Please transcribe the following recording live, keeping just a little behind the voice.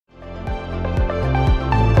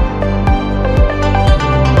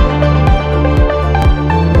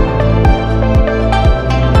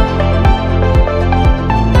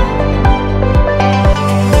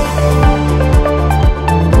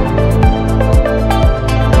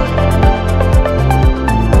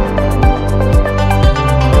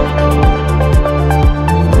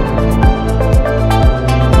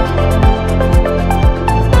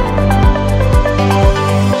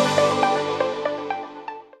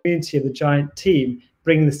community of the Giant team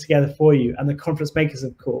bringing this together for you, and the conference makers,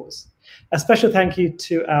 of course. A special thank you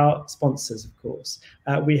to our sponsors, of course.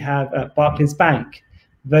 We have Barclays Bank,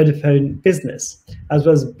 Vodafone Business, as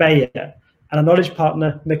well as Bayer, and our knowledge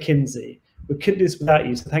partner, McKinsey. We couldn't do this without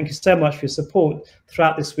you, so thank you so much for your support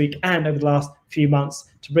throughout this week and over the last few months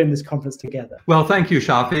to bring this conference together. Well, thank you,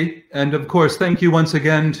 Shafi. And of course, thank you once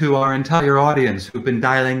again to our entire audience who've been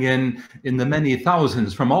dialing in the many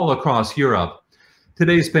thousands from all across Europe.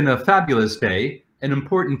 Today's been a fabulous day, an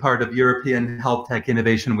important part of European Health Tech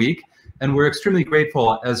Innovation Week. And we're extremely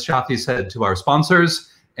grateful, as Shafi said, to our sponsors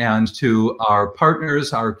and to our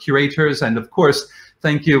partners, our curators, and of course,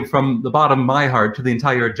 thank you from the bottom of my heart to the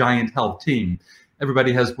entire Giant Health team.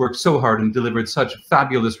 Everybody has worked so hard and delivered such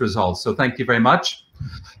fabulous results, so thank you very much.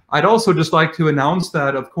 I'd also just like to announce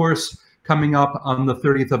that, of course, coming up on the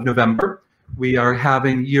 30th of November, we are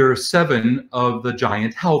having year 7 of the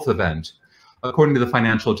Giant Health event. According to the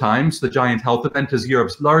Financial Times, the Giant Health event is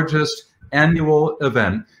Europe's largest annual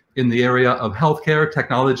event in the area of healthcare,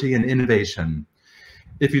 technology, and innovation.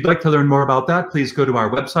 If you'd like to learn more about that, please go to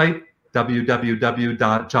our website,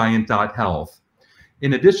 www.giant.health.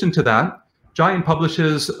 In addition to that, Giant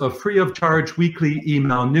publishes a free of charge weekly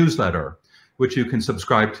email newsletter, which you can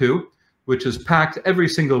subscribe to, which is packed every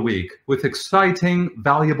single week with exciting,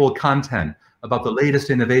 valuable content about the latest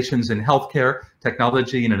innovations in healthcare,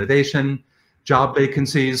 technology, and innovation, job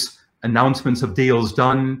vacancies, announcements of deals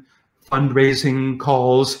done, fundraising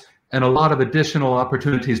calls, and a lot of additional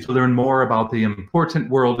opportunities to learn more about the important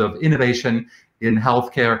world of innovation in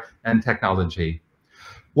healthcare and technology.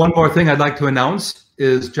 One more thing I'd like to announce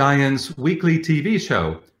is Giant's weekly TV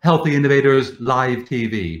show, Healthy Innovators Live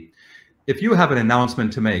TV. If you have an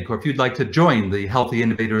announcement to make, or if you'd like to join the Healthy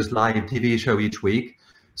Innovators Live TV show each week,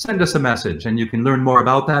 send us a message and you can learn more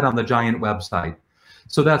about that on the Giant website.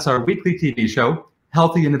 So that's our weekly TV show,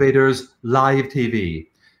 Healthy Innovators Live TV,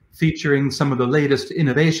 featuring some of the latest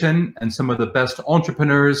innovation and some of the best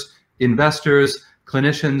entrepreneurs, investors,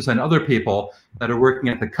 clinicians, and other people that are working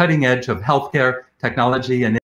at the cutting edge of healthcare, technology, and